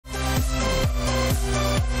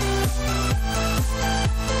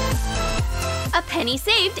A penny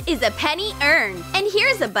saved is a penny earned. And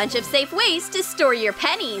here's a bunch of safe ways to store your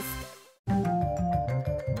pennies.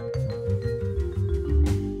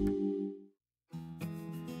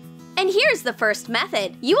 And here's the first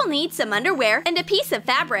method. You will need some underwear and a piece of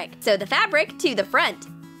fabric. Sew the fabric to the front.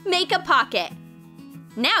 Make a pocket.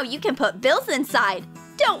 Now you can put bills inside.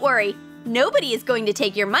 Don't worry, nobody is going to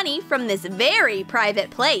take your money from this very private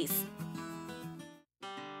place.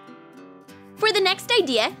 For the next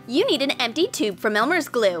idea, you need an empty tube from Elmer's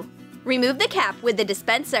glue. Remove the cap with the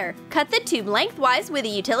dispenser. Cut the tube lengthwise with a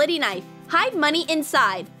utility knife. Hide money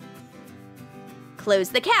inside. Close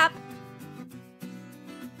the cap.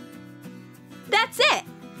 That's it!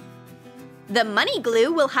 The money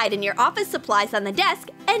glue will hide in your office supplies on the desk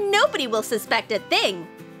and nobody will suspect a thing.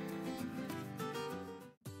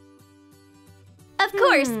 Of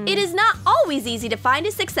course, it is not always easy to find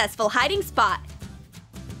a successful hiding spot.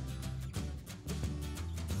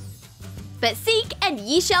 But seek and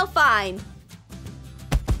ye shall find.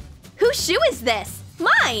 Whose shoe is this?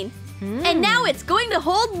 Mine! And now it's going to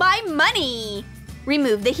hold my money!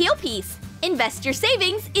 Remove the heel piece. Invest your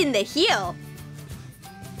savings in the heel.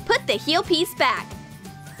 Put the heel piece back.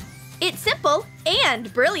 It's simple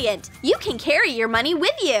and brilliant. You can carry your money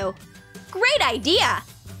with you. Great idea!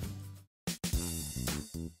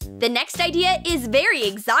 The next idea is very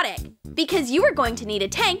exotic because you are going to need a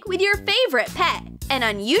tank with your favorite pet, an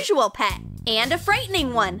unusual pet, and a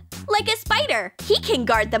frightening one, like a spider. He can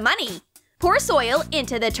guard the money. Pour soil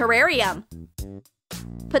into the terrarium.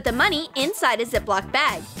 Put the money inside a Ziploc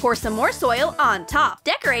bag. Pour some more soil on top.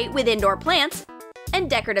 Decorate with indoor plants and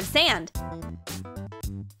decorative sand.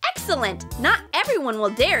 Excellent! Not everyone will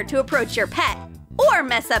dare to approach your pet or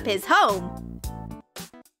mess up his home.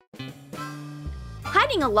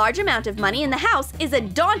 Hiding a large amount of money in the house is a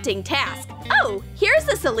daunting task. Oh, here's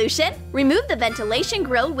the solution! Remove the ventilation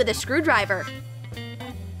grill with a screwdriver.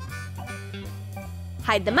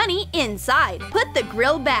 Hide the money inside. Put the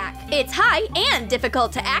grill back. It's high and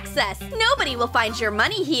difficult to access. Nobody will find your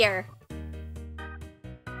money here.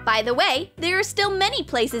 By the way, there are still many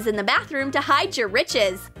places in the bathroom to hide your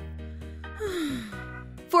riches.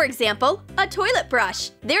 For example, a toilet brush.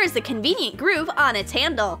 There is a convenient groove on its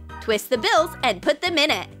handle. Twist the bills and put them in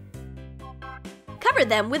it. Cover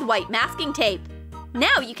them with white masking tape.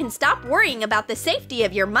 Now you can stop worrying about the safety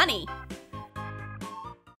of your money.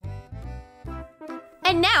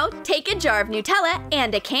 And now take a jar of Nutella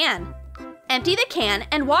and a can. Empty the can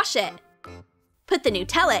and wash it. Put the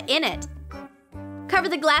Nutella in it. Cover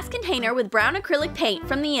the glass container with brown acrylic paint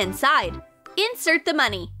from the inside. Insert the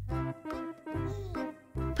money.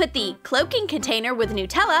 Put the cloaking container with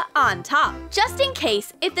Nutella on top, just in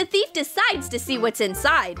case if the thief decides to see what's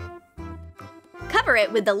inside. Cover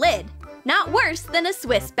it with the lid. Not worse than a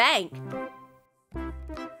Swiss bank.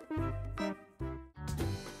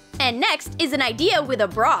 And next is an idea with a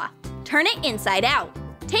bra. Turn it inside out.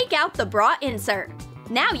 Take out the bra insert.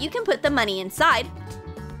 Now you can put the money inside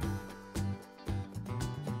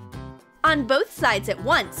on both sides at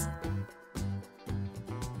once.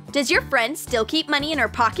 Does your friend still keep money in her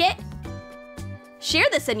pocket? Share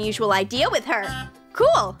this unusual idea with her.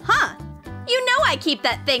 Cool, huh? You know I keep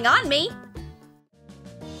that thing on me.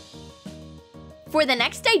 For the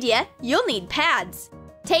next idea, you'll need pads.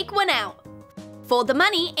 Take one out. Fold the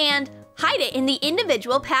money and hide it in the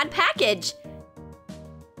individual pad package.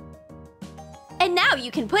 And now you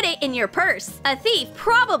can put it in your purse. A thief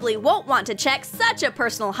probably won't want to check such a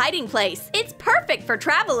personal hiding place. It's perfect for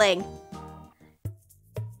traveling.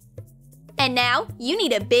 And now you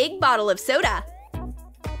need a big bottle of soda.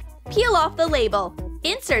 Peel off the label.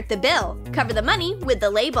 Insert the bill. Cover the money with the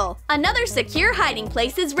label. Another secure hiding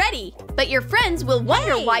place is ready. But your friends will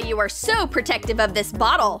wonder why you are so protective of this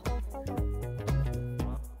bottle.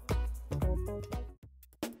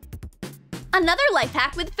 Another life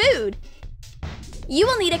hack with food. You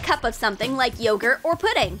will need a cup of something like yogurt or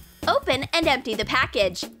pudding. Open and empty the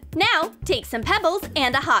package. Now, take some pebbles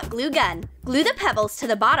and a hot glue gun. Glue the pebbles to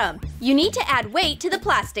the bottom. You need to add weight to the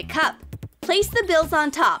plastic cup. Place the bills on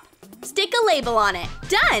top. Stick a label on it.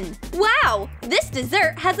 Done! Wow! This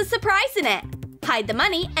dessert has a surprise in it. Hide the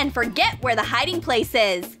money and forget where the hiding place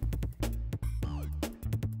is.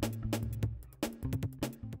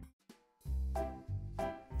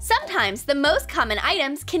 Sometimes the most common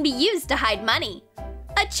items can be used to hide money.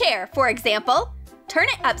 A chair, for example. Turn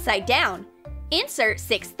it upside down. Insert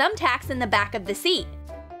 6 thumbtacks in the back of the seat.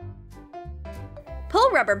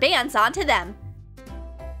 Pull rubber bands onto them.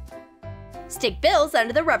 Stick bills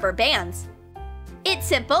under the rubber bands. It's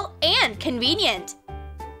simple and convenient.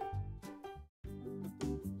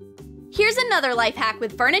 Here's another life hack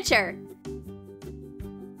with furniture.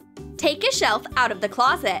 Take a shelf out of the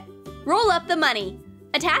closet. Roll up the money.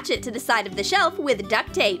 Attach it to the side of the shelf with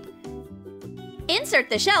duct tape. Insert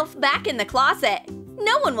the shelf back in the closet.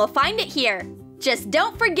 No one will find it here. Just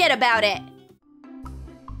don't forget about it.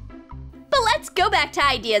 But let's go back to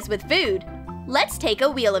ideas with food. Let's take a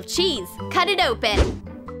wheel of cheese. Cut it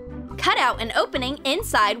open. Cut out an opening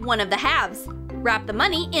inside one of the halves. Wrap the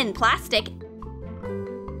money in plastic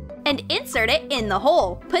and insert it in the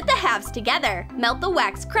hole. Put the halves together. Melt the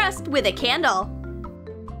wax crust with a candle.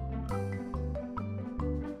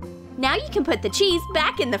 Now you can put the cheese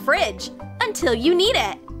back in the fridge until you need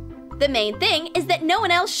it. The main thing is that no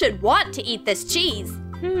one else should want to eat this cheese.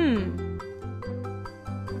 No,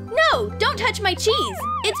 don't touch my cheese.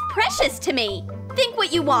 It's precious to me. Think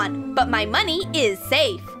what you want, but my money is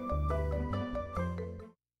safe.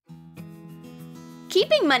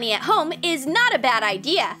 Keeping money at home is not a bad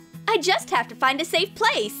idea. I just have to find a safe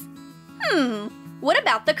place. What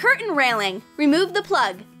about the curtain railing? Remove the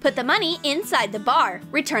plug. Put the money inside the bar.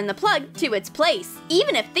 Return the plug to its place.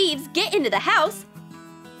 Even if thieves get into the house,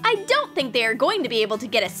 I don't think they are going to be able to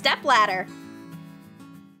get a stepladder.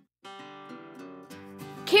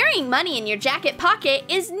 Carrying money in your jacket pocket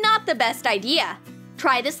is not the best idea.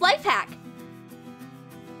 Try this life hack.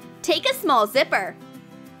 Take a small zipper.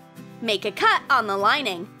 Make a cut on the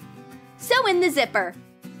lining. Sew in the zipper.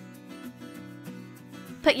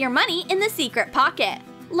 Put your money in the secret pocket,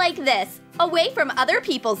 like this, away from other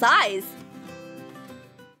people's eyes.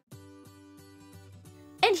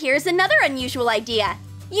 And here's another unusual idea.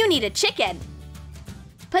 You need a chicken.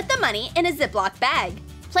 Put the money in a Ziploc bag.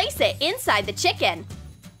 Place it inside the chicken.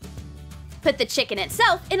 Put the chicken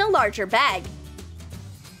itself in a larger bag.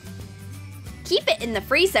 Keep it in the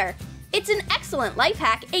freezer. It's an excellent life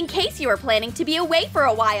hack in case you are planning to be away for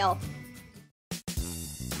a while.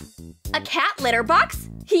 A cat litter box?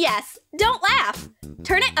 Yes, don't laugh.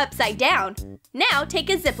 Turn it upside down. Now take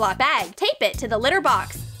a Ziploc bag. Tape it to the litter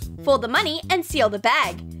box. Fold the money and seal the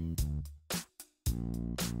bag.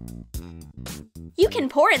 You can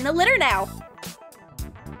pour in the litter now.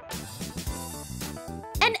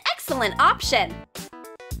 An excellent option.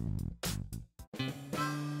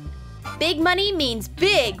 Big money means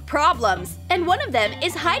big problems, and one of them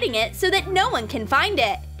is hiding it so that no one can find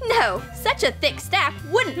it. No, such a thick stack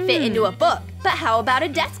wouldn't fit into a book. But how about a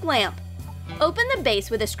desk lamp? Open the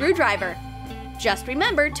base with a screwdriver. Just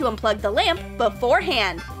remember to unplug the lamp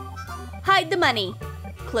beforehand. Hide the money.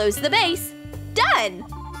 Close the base. Done!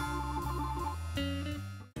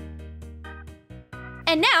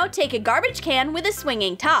 And now take a garbage can with a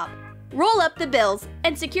swinging top. Roll up the bills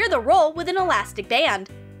and secure the roll with an elastic band.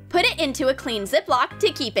 Put it into a clean Ziploc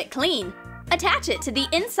to keep it clean. Attach it to the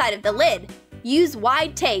inside of the lid. Use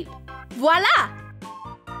wide tape. Voila!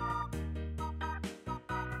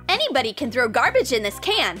 Anybody can throw garbage in this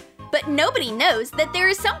can, but nobody knows that there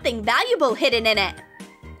is something valuable hidden in it.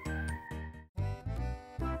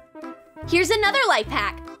 Here's another life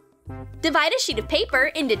hack. Divide a sheet of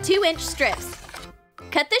paper into 2-inch strips.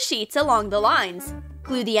 Cut the sheets along the lines.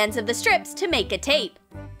 Glue the ends of the strips to make a tape.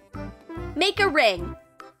 Make a ring.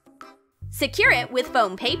 Secure it with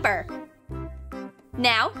foam paper.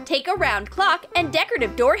 Now, take a round clock and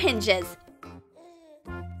decorative door hinges.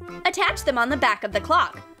 Attach them on the back of the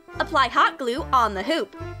clock. Apply hot glue on the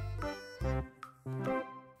hoop.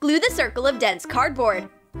 Glue the circle of dense cardboard.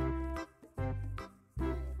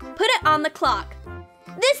 Put it on the clock.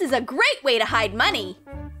 This is a great way to hide money.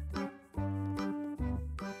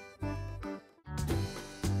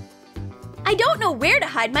 I don't know where to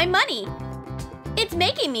hide my money. It's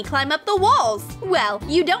making me climb up the walls. Well,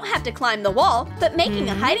 you don't have to climb the wall, but making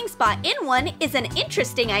a hiding spot in one is an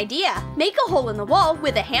interesting idea. Make a hole in the wall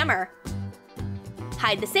with a hammer.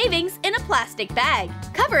 Hide the savings in a plastic bag.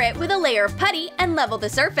 Cover it with a layer of putty and level the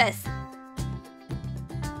surface.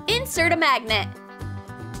 Insert a magnet.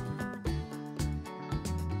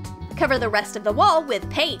 Cover the rest of the wall with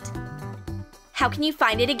paint. How can you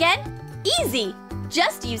find it again? Easy!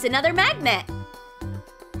 Just use another magnet.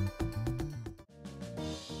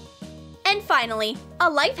 And finally, a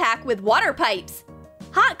life hack with water pipes.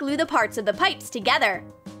 Hot glue the parts of the pipes together.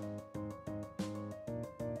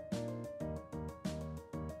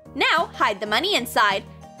 Now, hide the money inside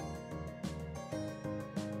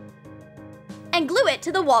and glue it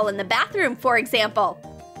to the wall in the bathroom, for example.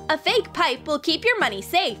 A fake pipe will keep your money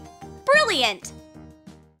safe. Brilliant!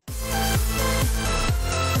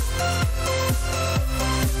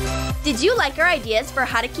 Did you like our ideas for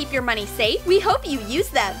how to keep your money safe? We hope you use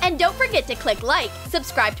them. And don't forget to click like,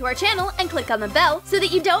 subscribe to our channel, and click on the bell so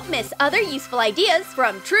that you don't miss other useful ideas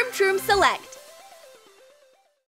from Troom Select.